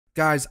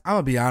Guys, I'm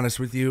gonna be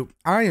honest with you.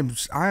 I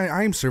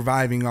am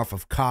surviving off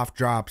of cough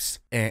drops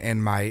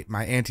and my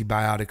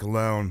antibiotic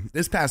alone.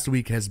 This past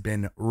week has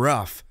been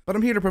rough, but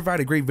I'm here to provide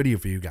a great video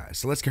for you guys.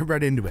 So let's get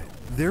right into it.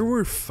 There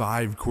were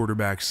 5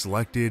 quarterbacks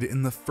selected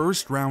in the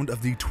first round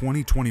of the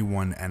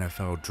 2021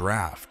 NFL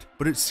Draft,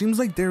 but it seems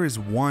like there is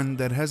one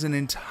that has an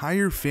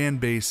entire fan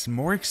base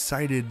more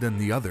excited than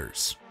the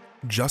others: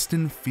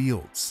 Justin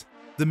Fields.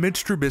 The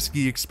Mitch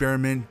Trubiksy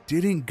experiment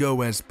didn't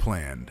go as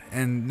planned,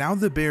 and now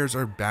the Bears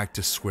are back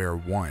to square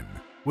one.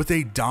 With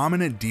a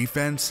dominant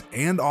defense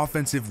and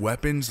offensive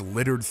weapons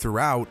littered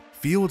throughout,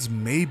 Fields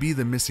may be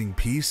the missing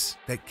piece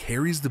that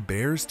carries the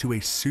Bears to a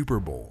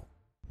Super Bowl.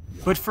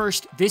 But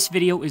first, this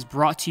video is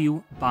brought to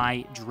you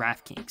by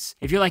DraftKings.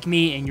 If you're like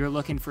me and you're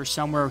looking for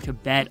somewhere to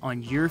bet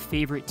on your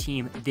favorite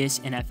team this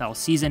NFL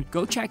season,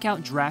 go check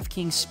out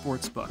DraftKings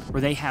Sportsbook, where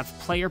they have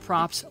player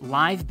props,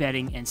 live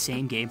betting, and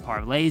same-game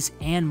parlays,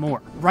 and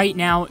more. Right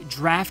now,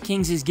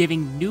 DraftKings is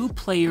giving new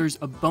players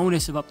a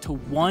bonus of up to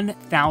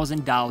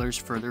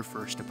 $1,000 for their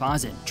first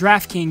deposit.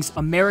 DraftKings,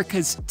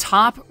 America's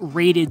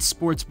top-rated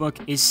sportsbook,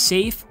 is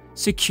safe,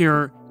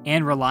 secure,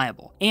 and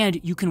reliable,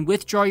 and you can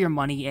withdraw your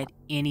money at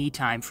any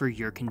time for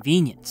your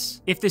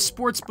convenience. If the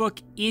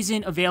sportsbook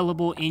isn't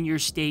available in your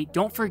state,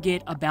 don't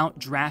forget about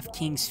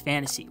DraftKings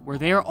Fantasy, where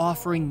they're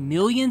offering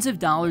millions of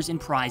dollars in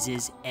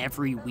prizes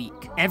every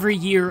week. Every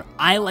year,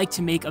 I like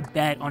to make a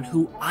bet on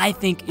who I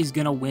think is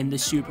gonna win the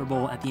Super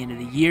Bowl at the end of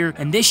the year,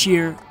 and this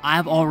year,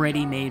 I've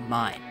already made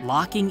mine,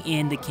 locking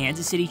in the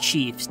Kansas City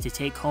Chiefs to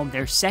take home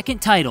their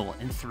second title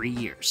in 3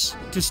 years.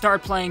 To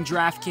start playing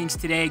DraftKings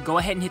today, go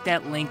ahead and hit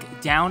that link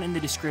down in the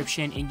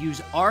description and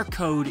use our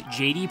code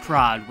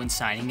JDPROD when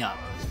signing up.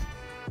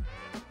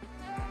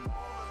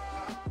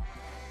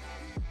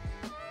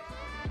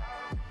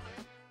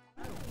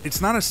 It's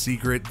not a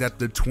secret that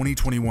the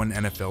 2021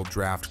 NFL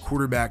Draft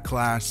quarterback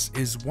class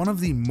is one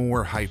of the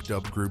more hyped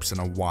up groups in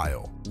a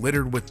while,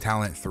 littered with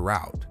talent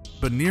throughout.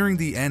 But nearing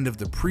the end of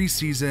the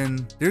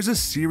preseason, there's a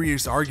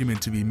serious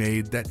argument to be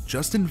made that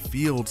Justin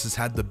Fields has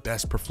had the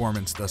best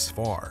performance thus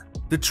far.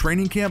 The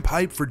training camp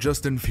hype for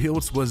Justin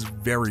Fields was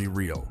very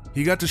real.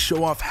 He got to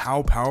show off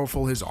how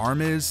powerful his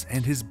arm is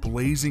and his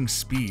blazing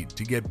speed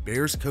to get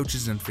Bears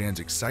coaches and fans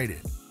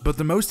excited. But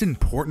the most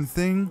important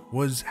thing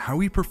was how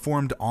he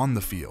performed on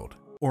the field,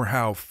 or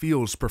how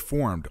Fields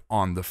performed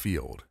on the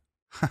field.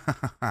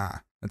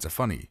 That's a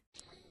funny.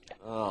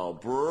 Oh,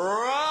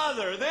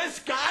 brother, this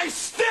guy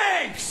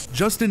stinks!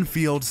 Justin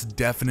Fields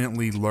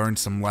definitely learned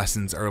some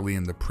lessons early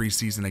in the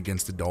preseason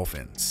against the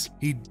Dolphins.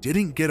 He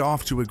didn't get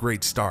off to a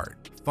great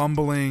start,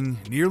 fumbling,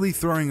 nearly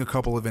throwing a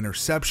couple of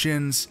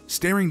interceptions,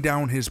 staring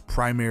down his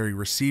primary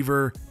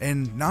receiver,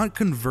 and not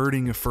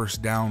converting a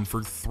first down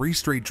for 3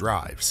 straight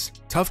drives.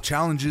 Tough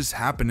challenges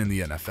happen in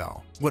the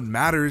NFL. What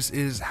matters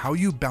is how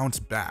you bounce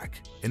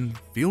back, and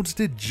Fields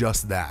did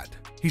just that.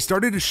 He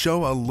started to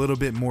show a little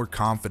bit more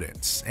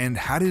confidence and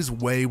had his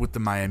way with the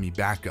Miami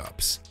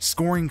backups,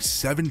 scoring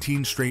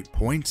 17 straight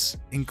points,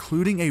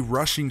 including a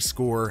rushing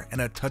score and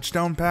a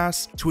touchdown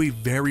pass to a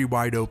very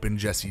wide open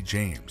Jesse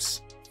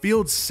James.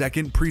 Fields'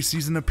 second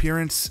preseason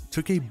appearance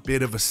took a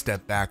bit of a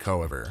step back,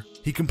 however.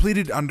 He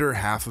completed under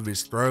half of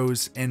his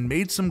throws and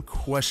made some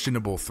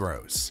questionable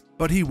throws,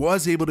 but he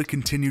was able to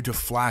continue to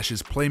flash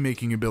his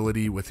playmaking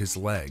ability with his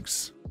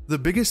legs. The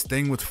biggest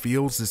thing with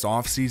Fields this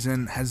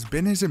offseason has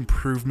been his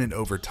improvement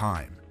over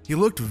time. He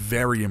looked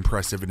very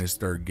impressive in his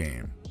third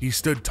game. He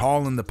stood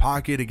tall in the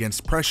pocket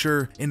against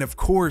pressure and, of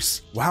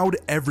course, wowed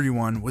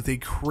everyone with a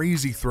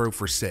crazy throw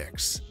for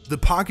 6. The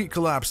pocket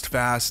collapsed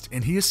fast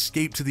and he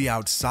escaped to the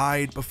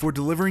outside before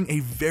delivering a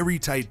very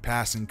tight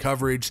pass in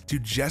coverage to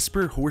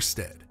Jesper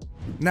Horsted.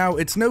 Now,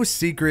 it's no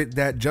secret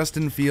that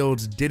Justin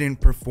Fields didn't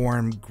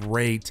perform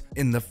great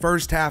in the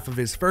first half of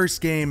his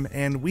first game,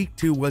 and week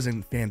 2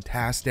 wasn't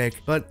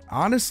fantastic, but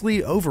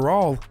honestly,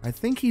 overall, I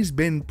think he's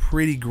been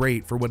pretty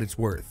great for what it's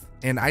worth.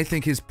 And I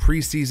think his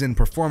preseason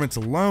performance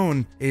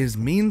alone is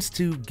means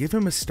to give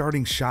him a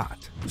starting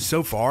shot.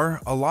 So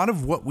far, a lot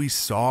of what we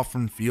saw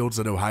from Fields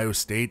at Ohio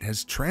State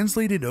has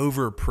translated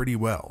over pretty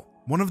well.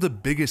 One of the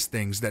biggest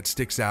things that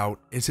sticks out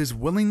is his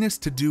willingness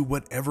to do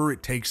whatever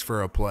it takes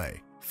for a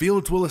play.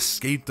 Fields will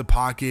escape the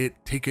pocket,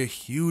 take a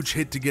huge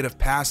hit to get a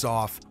pass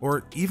off,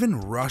 or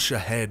even rush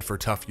ahead for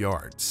tough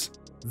yards.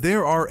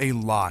 There are a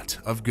lot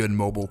of good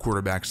mobile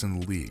quarterbacks in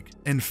the league,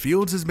 and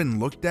Fields has been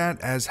looked at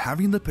as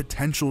having the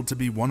potential to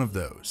be one of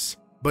those.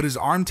 But his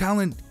arm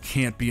talent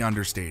can't be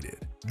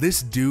understated.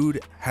 This dude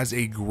has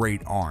a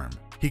great arm.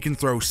 He can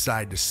throw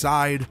side to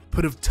side,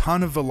 put a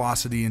ton of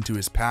velocity into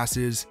his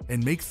passes,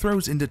 and make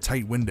throws into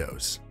tight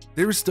windows.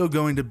 There is still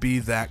going to be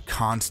that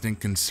constant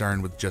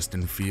concern with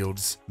Justin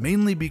Fields,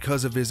 mainly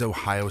because of his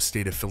Ohio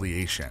State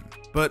affiliation.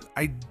 But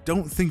I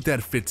don't think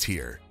that fits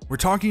here. We're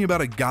talking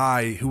about a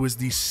guy who was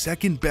the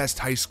second best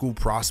high school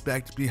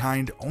prospect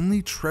behind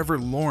only Trevor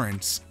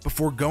Lawrence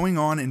before going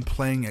on and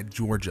playing at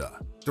Georgia.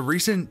 The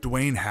recent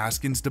Dwayne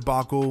Haskins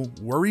debacle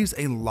worries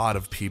a lot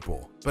of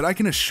people, but I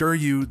can assure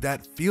you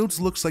that Fields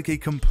looks like a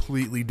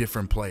completely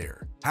different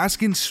player.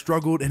 Haskins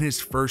struggled in his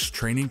first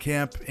training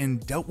camp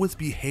and dealt with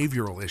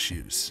behavioral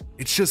issues.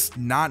 It's just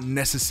not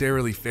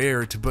necessarily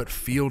fair to put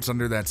Fields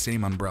under that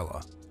same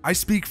umbrella. I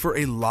speak for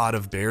a lot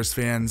of Bears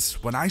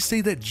fans when I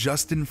say that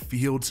Justin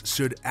Fields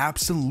should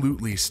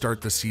absolutely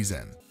start the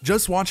season.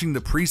 Just watching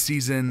the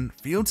preseason,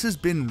 Fields has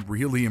been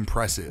really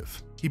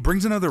impressive. He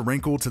brings another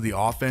wrinkle to the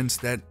offense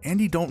that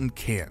Andy Dalton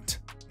can't,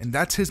 and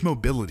that's his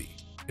mobility.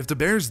 If the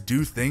Bears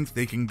do think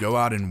they can go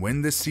out and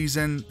win this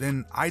season,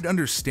 then I'd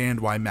understand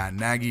why Matt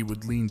Nagy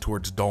would lean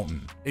towards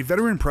Dalton. A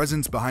veteran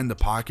presence behind the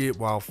pocket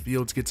while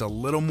Fields gets a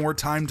little more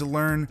time to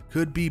learn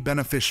could be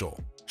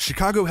beneficial.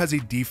 Chicago has a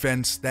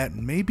defense that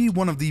may be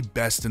one of the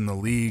best in the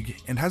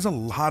league and has a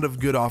lot of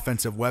good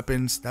offensive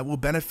weapons that will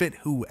benefit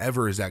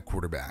whoever is at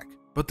quarterback.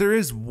 But there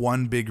is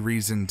one big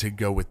reason to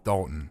go with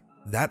Dalton: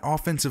 that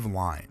offensive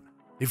line.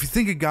 If you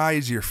think a guy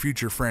is your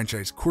future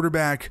franchise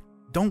quarterback,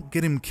 don't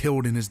get him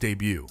killed in his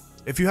debut.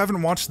 If you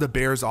haven't watched the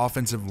Bears'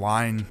 offensive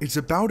line, it's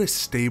about as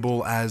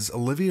stable as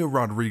Olivia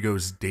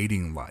Rodrigo's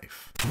dating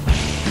life.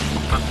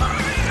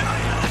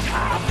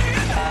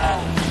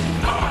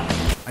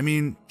 I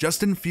mean,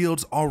 Justin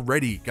Fields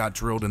already got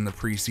drilled in the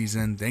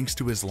preseason thanks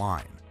to his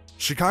line.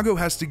 Chicago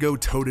has to go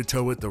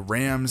toe-to-toe with the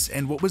Rams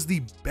and what was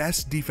the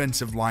best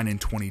defensive line in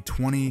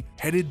 2020,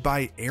 headed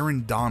by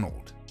Aaron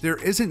Donald. There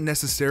isn't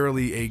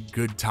necessarily a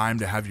good time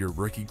to have your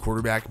rookie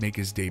quarterback make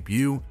his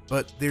debut,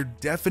 but there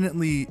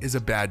definitely is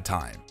a bad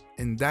time,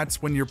 and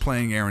that's when you're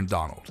playing Aaron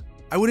Donald.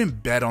 I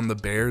wouldn't bet on the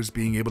Bears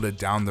being able to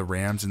down the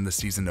Rams in the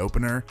season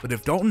opener, but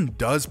if Dalton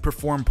does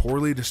perform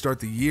poorly to start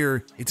the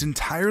year, it's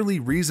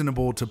entirely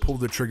reasonable to pull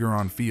the trigger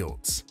on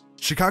Fields.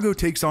 Chicago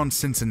takes on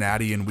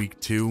Cincinnati in Week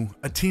 2,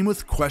 a team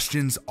with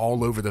questions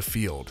all over the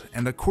field,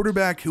 and a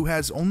quarterback who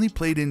has only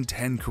played in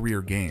 10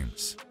 career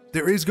games.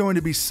 There is going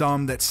to be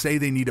some that say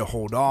they need to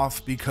hold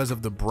off because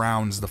of the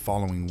Browns the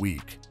following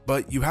week,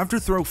 but you have to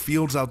throw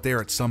Fields out there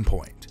at some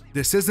point.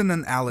 This isn't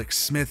an Alex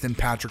Smith and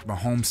Patrick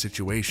Mahomes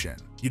situation.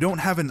 You don't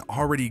have an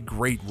already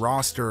great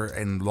roster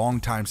and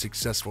longtime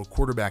successful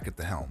quarterback at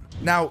the helm.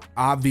 Now,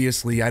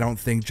 obviously, I don't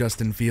think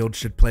Justin Fields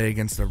should play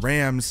against the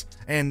Rams,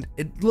 and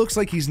it looks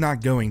like he's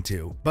not going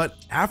to.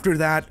 But after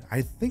that,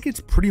 I think it's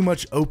pretty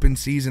much open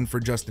season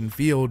for Justin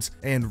Fields,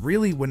 and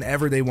really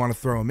whenever they want to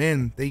throw him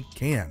in, they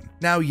can.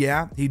 Now,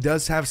 yeah, he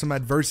does have some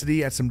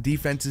adversity at some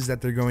defenses that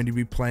they're going to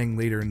be playing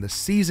later in the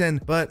season,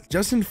 but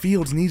Justin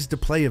Fields needs to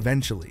play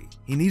eventually.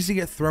 He needs to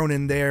get thrown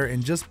in there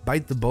and just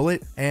bite the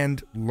bullet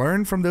and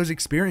learn from those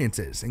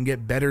experiences and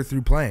get better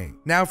through playing.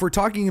 Now, if we're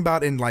talking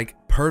about in like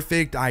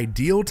perfect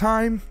ideal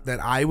time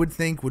that I would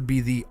think would be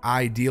the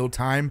ideal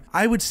time,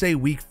 I would say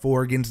Week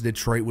 4 against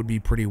Detroit would be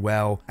pretty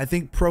well. I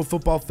think Pro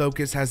Football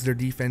Focus has their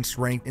defense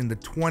ranked in the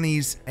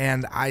 20s,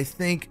 and I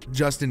think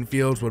Justin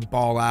Fields would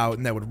ball out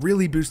and that would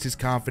really boost his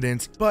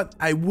confidence, but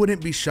I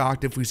wouldn't be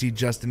shocked if we see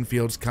Justin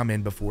Fields come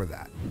in before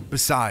that.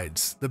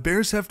 Besides, the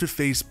Bears have to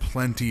face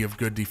plenty of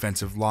good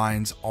defensive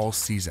lines all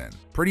season,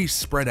 pretty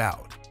spread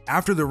out.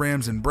 After the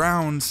Rams and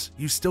Browns,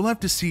 you still have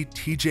to see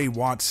TJ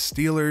Watt's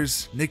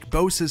Steelers, Nick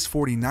Bosa's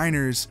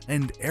 49ers,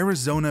 and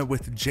Arizona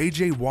with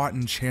JJ Watt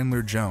and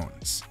Chandler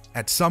Jones.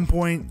 At some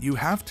point, you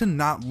have to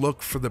not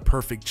look for the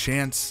perfect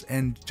chance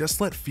and just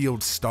let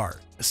Fields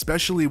start,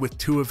 especially with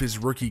two of his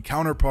rookie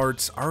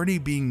counterparts already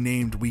being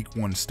named Week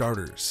 1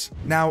 starters.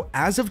 Now,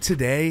 as of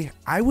today,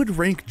 I would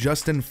rank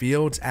Justin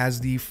Fields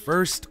as the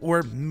first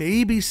or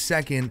maybe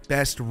second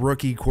best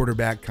rookie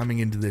quarterback coming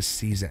into this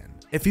season.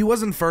 If he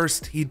wasn't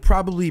first, he'd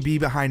probably be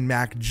behind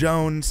Mac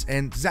Jones,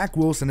 and Zach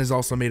Wilson has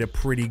also made a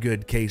pretty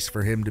good case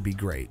for him to be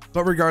great.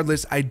 But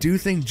regardless, I do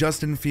think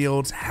Justin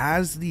Fields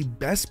has the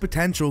best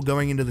potential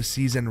going into the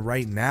season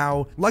right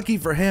now. Lucky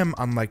for him,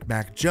 unlike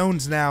Mac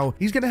Jones now,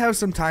 he's going to have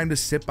some time to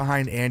sit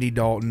behind Andy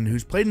Dalton,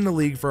 who's played in the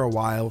league for a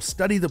while,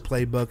 study the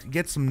playbook,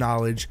 get some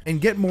knowledge, and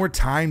get more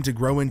time to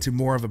grow into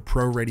more of a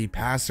pro-ready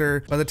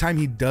passer by the time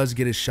he does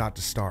get his shot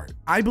to start.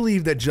 I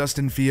believe that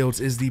Justin Fields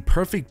is the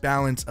perfect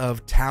balance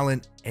of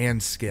talent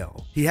and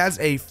skill. He has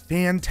a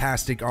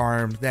fantastic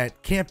arm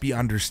that can't be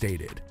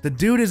understated. The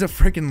dude is a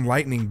freaking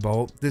lightning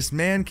bolt. This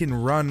man can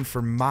run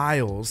for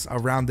miles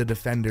around the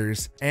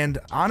defenders, and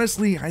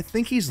honestly, I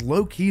think he's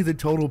low-key the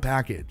total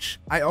package.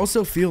 I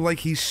also feel like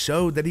he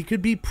showed that he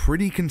could be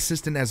pretty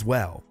consistent as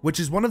well, which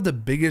is one of the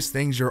biggest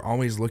things you're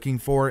always looking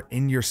for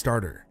in your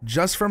starter.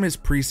 Just from his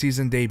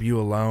preseason debut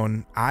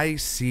alone, I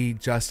see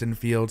Justin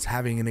Fields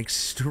having an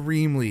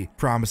extremely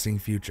promising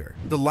future.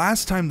 The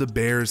last time the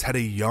Bears had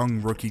a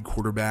young rookie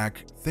quarterback,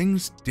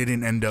 things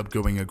didn't end up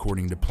going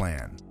according to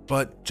plan.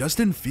 But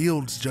Justin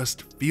Fields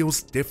just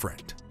feels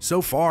different.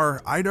 So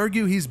far, I'd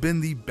argue he's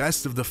been the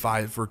best of the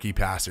 5 rookie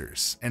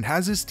passers and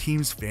has his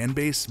team's fan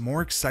base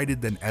more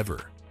excited than ever.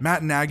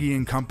 Matt Nagy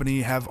and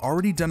company have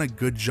already done a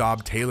good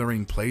job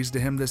tailoring plays to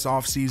him this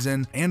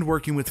offseason and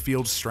working with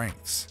Fields'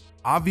 strengths.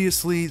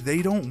 Obviously,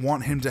 they don't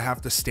want him to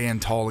have to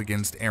stand tall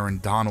against Aaron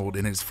Donald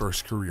in his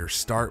first career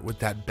start with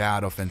that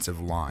bad offensive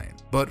line.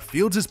 But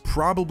Fields is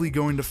probably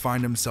going to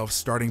find himself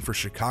starting for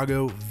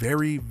Chicago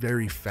very,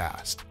 very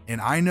fast. And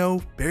I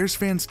know Bears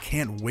fans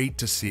can't wait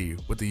to see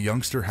what the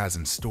youngster has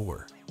in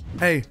store.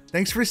 Hey,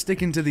 thanks for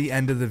sticking to the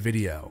end of the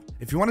video.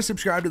 If you want to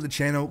subscribe to the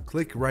channel,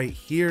 click right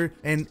here.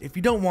 And if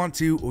you don't want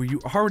to, or you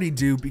already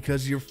do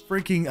because you're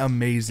freaking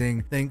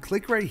amazing, then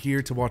click right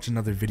here to watch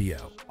another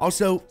video.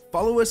 Also,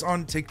 follow us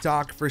on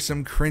TikTok for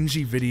some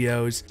cringy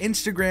videos,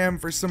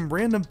 Instagram for some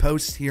random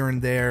posts here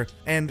and there,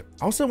 and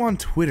also on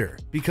Twitter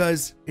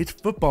because it's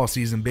football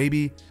season,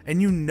 baby.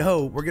 And you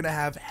know we're gonna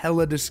have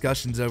hella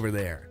discussions over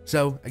there.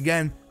 So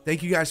again,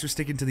 thank you guys for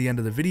sticking to the end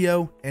of the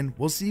video, and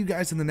we'll see you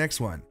guys in the next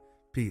one.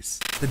 Peace.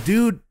 The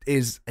dude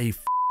is a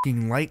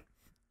f***ing light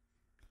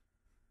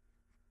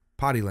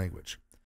potty language.